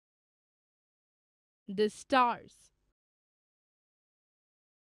The stars.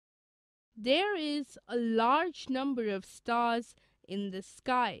 There is a large number of stars in the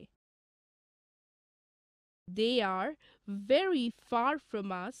sky. They are very far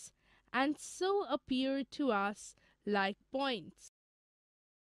from us and so appear to us like points.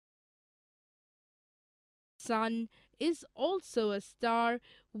 Sun is also a star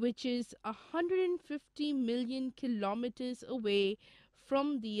which is 150 million kilometers away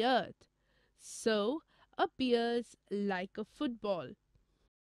from the Earth, so appears like a football.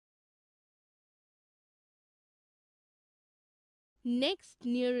 Next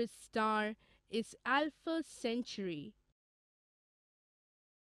nearest star is Alpha Centauri.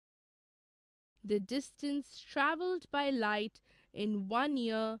 The distance traveled by light in 1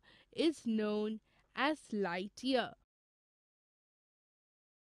 year is known as light year.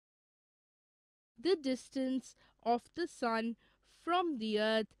 The distance of the Sun from the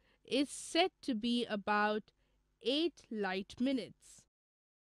Earth is said to be about 8 light minutes,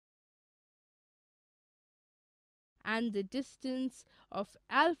 and the distance of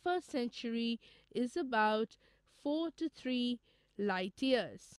Alpha Centauri is about 4 to 3 light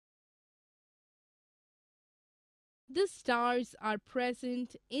years. The stars are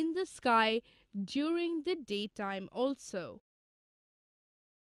present in the sky during the daytime also.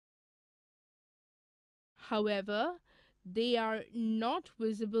 However, they are not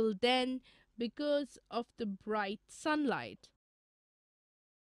visible then because of the bright sunlight.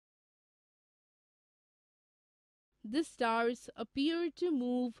 The stars appear to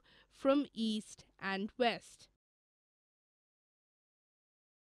move from east and west.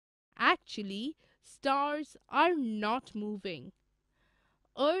 Actually, stars are not moving.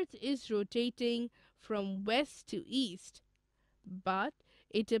 Earth is rotating from west to east, but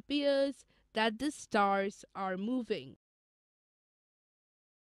it appears that the stars are moving.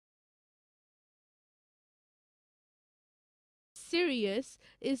 Sirius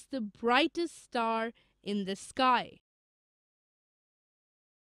is the brightest star in the sky.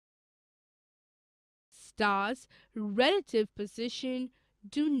 Stars' relative position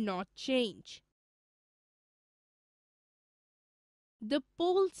do not change. The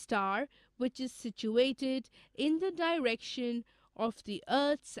pole star, which is situated in the direction of the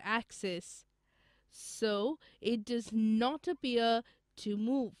Earth's axis, so it does not appear to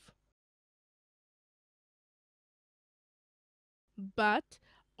move. But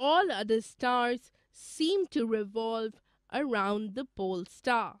all other stars seem to revolve around the pole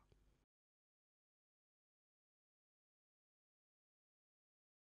star.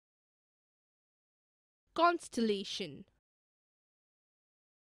 Constellation.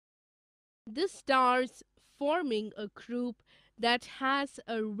 The stars forming a group that has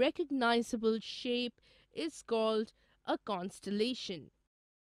a recognizable shape is called a constellation.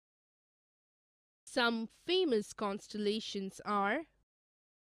 Some famous constellations are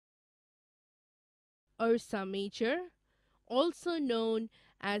Ursa Major, also known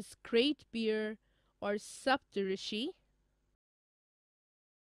as Great Bear or Saptarishi,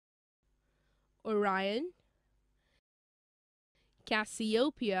 Orion,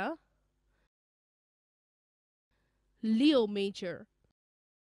 Cassiopeia, Leo Major.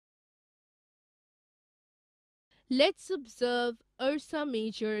 Let's observe Ursa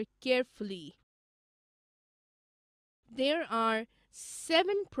Major carefully. There are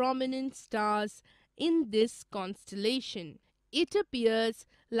 7 prominent stars in this constellation. It appears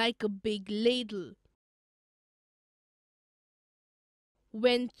like a big ladle.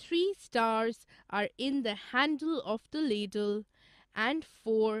 When 3 stars are in the handle of the ladle and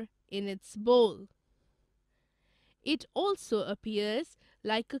 4 in its bowl. It also appears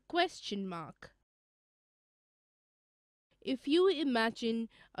like a question mark. If you imagine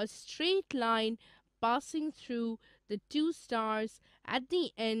a straight line passing through the 2 stars at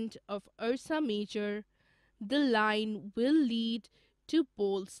the end of Ursa Major, the line will lead to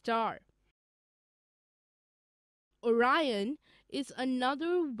pole star. Orion is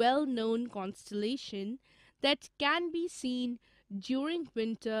another well-known constellation that can be seen during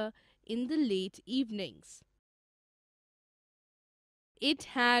winter in the late evenings. It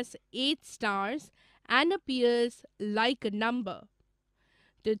has 8 stars and appears like a number.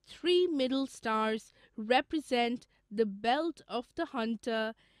 The 3 middle stars represent the belt of the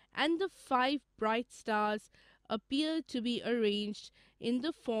hunter, and the 5 bright stars appear to be arranged in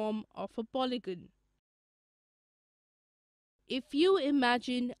the form of a polygon. If you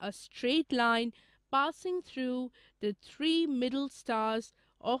imagine a straight line passing through the 3 middle stars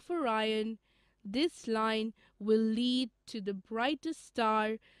of Orion, this line will lead to the brightest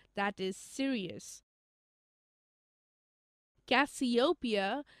star, that is Sirius.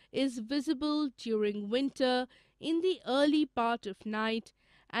 Cassiopeia is visible during winter in the early part of night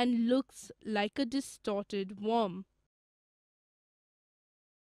and looks like a distorted worm.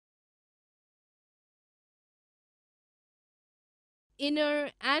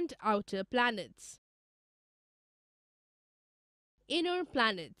 Inner and outer planets. Inner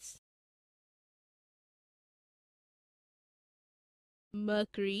planets: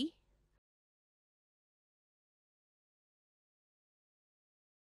 Mercury,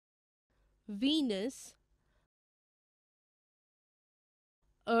 Venus,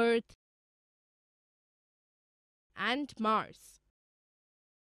 Earth, and Mars.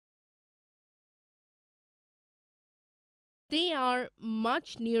 They are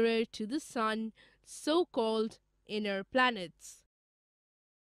much nearer to the Sun, so called inner planets.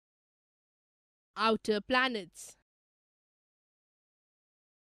 Outer planets: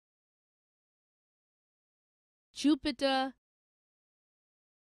 Jupiter,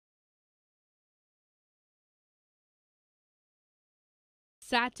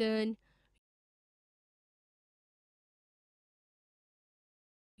 Saturn,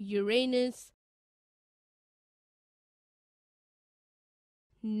 Uranus,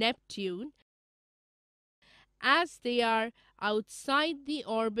 Neptune, as they are outside the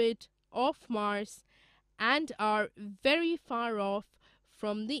orbit of Mars and are very far off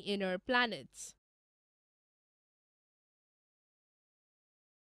from the inner planets.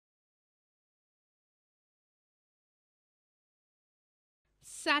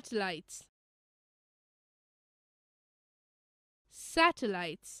 Satellites.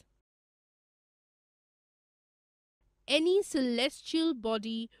 Satellites: any celestial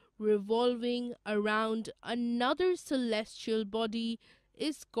body revolving around another celestial body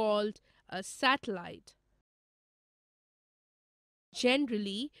is called a satellite.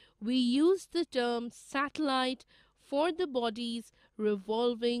 Generally, we use the term satellite for the bodies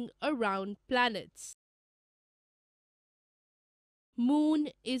revolving around planets. Moon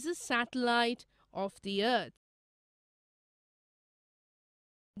is a satellite of the Earth.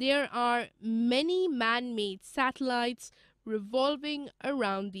 There are many man-made satellites revolving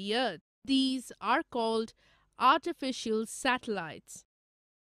around the Earth. These are called artificial satellites.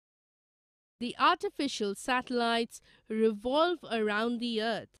 The artificial satellites revolve around the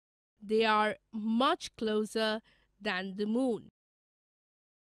Earth. They are much closer than the Moon.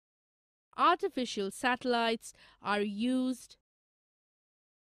 Artificial satellites are used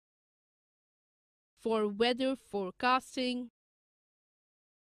for weather forecasting,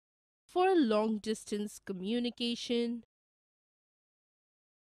 for long-distance communication,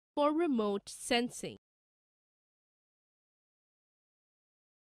 for remote sensing.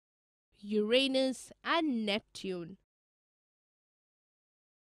 Uranus and Neptune.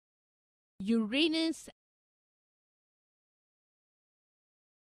 Uranus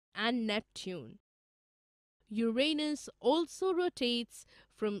and Neptune. Uranus also rotates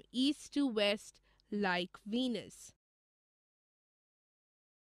from east to west like Venus.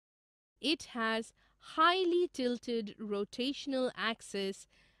 It has highly tilted rotational axis.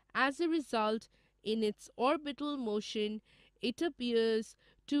 As a result, in its orbital motion, it appears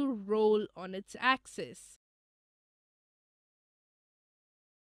to roll on its axis.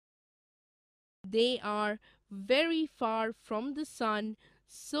 They are very far from the Sun,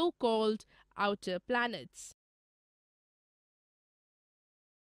 so-called outer planets.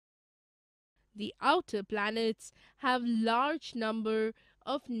 The outer planets have large number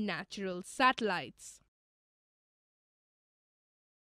of natural satellites.